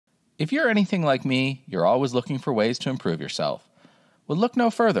If you're anything like me, you're always looking for ways to improve yourself. Well, look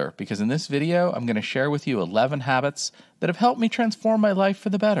no further, because in this video, I'm going to share with you 11 habits that have helped me transform my life for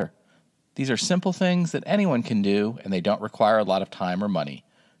the better. These are simple things that anyone can do, and they don't require a lot of time or money.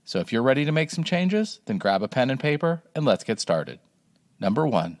 So if you're ready to make some changes, then grab a pen and paper, and let's get started. Number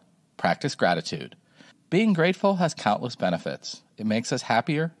 1, practice gratitude. Being grateful has countless benefits. It makes us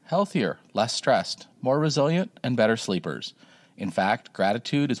happier, healthier, less stressed, more resilient, and better sleepers. In fact,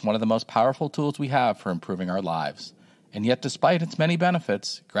 gratitude is one of the most powerful tools we have for improving our lives. And yet, despite its many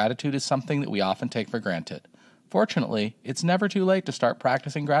benefits, gratitude is something that we often take for granted. Fortunately, it's never too late to start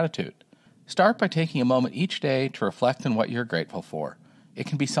practicing gratitude. Start by taking a moment each day to reflect on what you're grateful for. It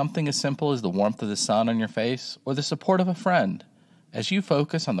can be something as simple as the warmth of the sun on your face or the support of a friend. As you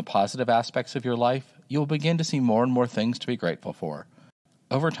focus on the positive aspects of your life, you will begin to see more and more things to be grateful for.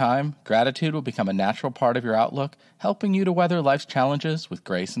 Over time, gratitude will become a natural part of your outlook, helping you to weather life's challenges with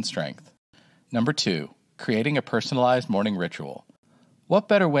grace and strength. Number 2, creating a personalized morning ritual. What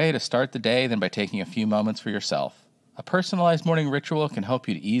better way to start the day than by taking a few moments for yourself? A personalized morning ritual can help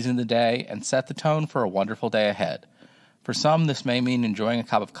you to ease in the day and set the tone for a wonderful day ahead. For some, this may mean enjoying a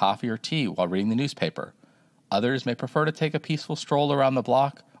cup of coffee or tea while reading the newspaper. Others may prefer to take a peaceful stroll around the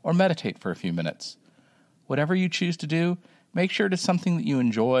block or meditate for a few minutes. Whatever you choose to do, make sure it is something that you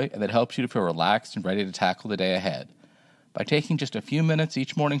enjoy and that helps you to feel relaxed and ready to tackle the day ahead. By taking just a few minutes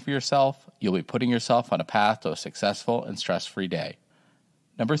each morning for yourself, you'll be putting yourself on a path to a successful and stress-free day.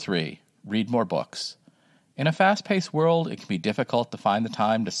 Number 3, read more books. In a fast-paced world, it can be difficult to find the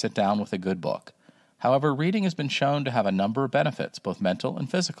time to sit down with a good book. However, reading has been shown to have a number of benefits, both mental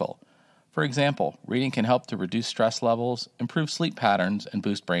and physical. For example, reading can help to reduce stress levels, improve sleep patterns, and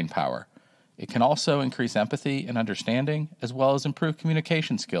boost brain power. It can also increase empathy and understanding, as well as improve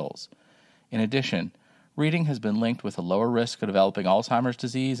communication skills. In addition, reading has been linked with a lower risk of developing Alzheimer's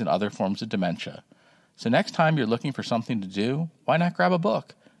disease and other forms of dementia. So next time you're looking for something to do, why not grab a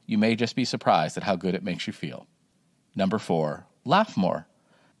book? You may just be surprised at how good it makes you feel. Number 4, laugh more.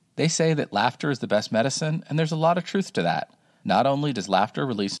 They say that laughter is the best medicine, and there's a lot of truth to that. Not only does laughter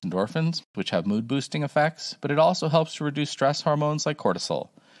release endorphins, which have mood-boosting effects, but it also helps to reduce stress hormones like cortisol.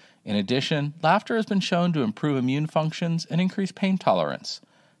 In addition, laughter has been shown to improve immune functions and increase pain tolerance.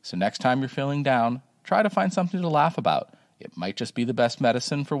 So next time you're feeling down, try to find something to laugh about. It might just be the best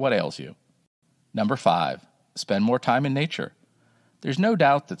medicine for what ails you. Number 5, spend more time in nature. There's no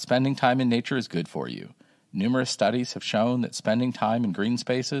doubt that spending time in nature is good for you. Numerous studies have shown that spending time in green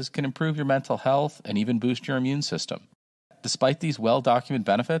spaces can improve your mental health and even boost your immune system. Despite these well-documented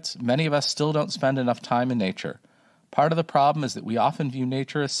benefits, many of us still don't spend enough time in nature. Part of the problem is that we often view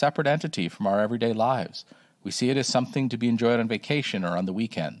nature as a separate entity from our everyday lives. We see it as something to be enjoyed on vacation or on the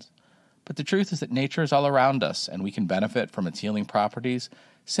weekends. But the truth is that nature is all around us, and we can benefit from its healing properties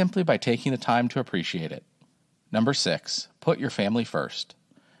simply by taking the time to appreciate it. Number 6, put your family first.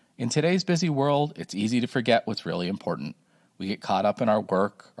 In today's busy world, it's easy to forget what's really important. We get caught up in our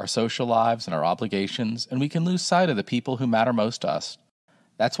work, our social lives, and our obligations, and we can lose sight of the people who matter most to us.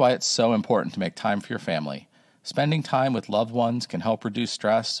 That's why it's so important to make time for your family. Spending time with loved ones can help reduce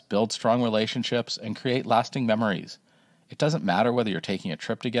stress, build strong relationships, and create lasting memories. It doesn't matter whether you're taking a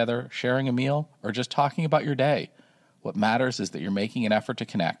trip together, sharing a meal, or just talking about your day. What matters is that you're making an effort to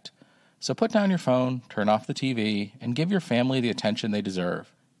connect. So put down your phone, turn off the TV, and give your family the attention they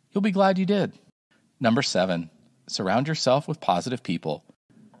deserve. You'll be glad you did. Number 7, surround yourself with positive people.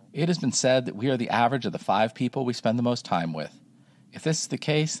 It has been said that we are the average of the 5 people we spend the most time with. If this is the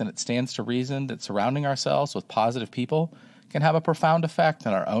case, then it stands to reason that surrounding ourselves with positive people can have a profound effect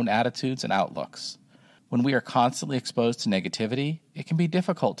on our own attitudes and outlooks. When we are constantly exposed to negativity, it can be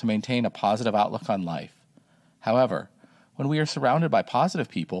difficult to maintain a positive outlook on life. However, when we are surrounded by positive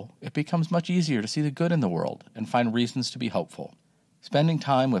people, it becomes much easier to see the good in the world and find reasons to be hopeful. Spending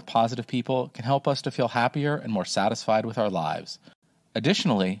time with positive people can help us to feel happier and more satisfied with our lives.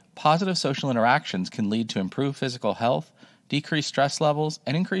 Additionally, positive social interactions can lead to improved physical health, decrease stress levels,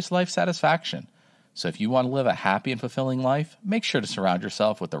 and increase life satisfaction. So if you want to live a happy and fulfilling life, make sure to surround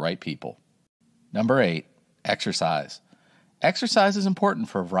yourself with the right people. Number 8, exercise. Exercise is important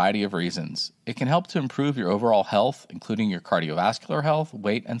for a variety of reasons. It can help to improve your overall health, including your cardiovascular health,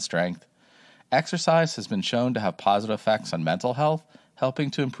 weight, and strength. Exercise has been shown to have positive effects on mental health,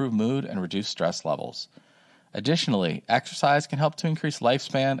 helping to improve mood and reduce stress levels. Additionally, exercise can help to increase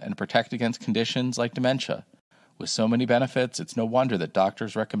lifespan and protect against conditions like dementia. With so many benefits, it's no wonder that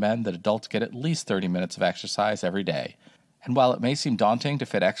doctors recommend that adults get at least 30 minutes of exercise every day. And while it may seem daunting to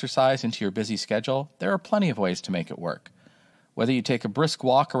fit exercise into your busy schedule, there are plenty of ways to make it work. Whether you take a brisk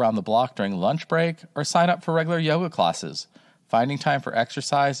walk around the block during lunch break or sign up for regular yoga classes, Finding time for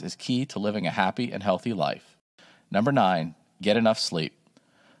exercise is key to living a happy and healthy life. Number 9, get enough sleep.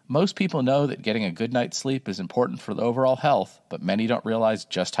 Most people know that getting a good night's sleep is important for the overall health, but many don't realize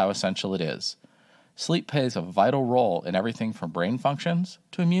just how essential it is. Sleep plays a vital role in everything from brain functions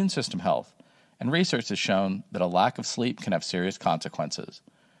to immune system health, and research has shown that a lack of sleep can have serious consequences.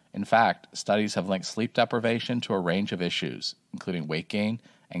 In fact, studies have linked sleep deprivation to a range of issues, including weight gain,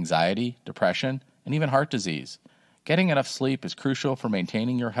 anxiety, depression, and even heart disease. Getting enough sleep is crucial for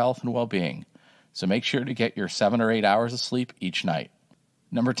maintaining your health and well-being, so make sure to get your 7 or 8 hours of sleep each night.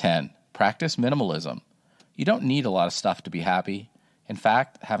 Number 10, practice minimalism. You don't need a lot of stuff to be happy. In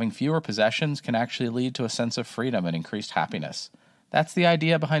fact, having fewer possessions can actually lead to a sense of freedom and increased happiness. That's the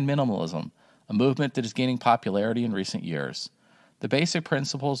idea behind minimalism, a movement that is gaining popularity in recent years. The basic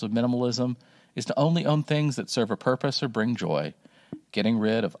principles of minimalism is to only own things that serve a purpose or bring joy. Getting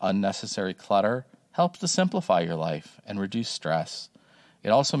rid of unnecessary clutter helps to simplify your life and reduce stress. It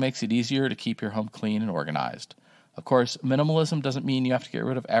also makes it easier to keep your home clean and organized. Of course, minimalism doesn't mean you have to get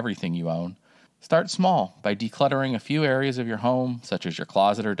rid of everything you own. Start small by decluttering a few areas of your home, such as your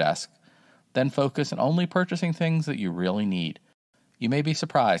closet or desk. Then focus on only purchasing things that you really need. You may be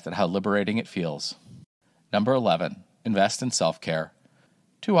surprised at how liberating it feels. Number 11, invest in self-care.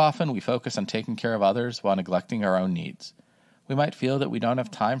 Too often we focus on taking care of others while neglecting our own needs. We might feel that we don't have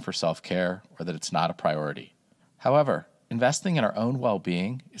time for self-care or that it's not a priority. However, investing in our own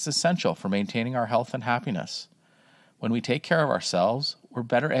well-being is essential for maintaining our health and happiness. When we take care of ourselves, we're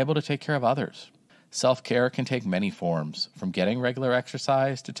better able to take care of others. Self-care can take many forms, from getting regular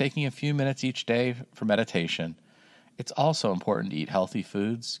exercise to taking a few minutes each day for meditation. It's also important to eat healthy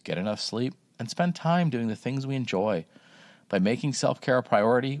foods, get enough sleep, and spend time doing the things we enjoy. By making self-care a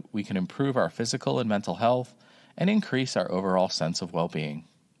priority, we can improve our physical and mental health and increase our overall sense of well-being.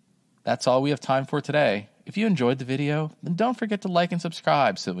 That's all we have time for today. If you enjoyed the video, then don't forget to like and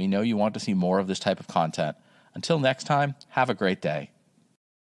subscribe so that we know you want to see more of this type of content. Until next time, have a great day.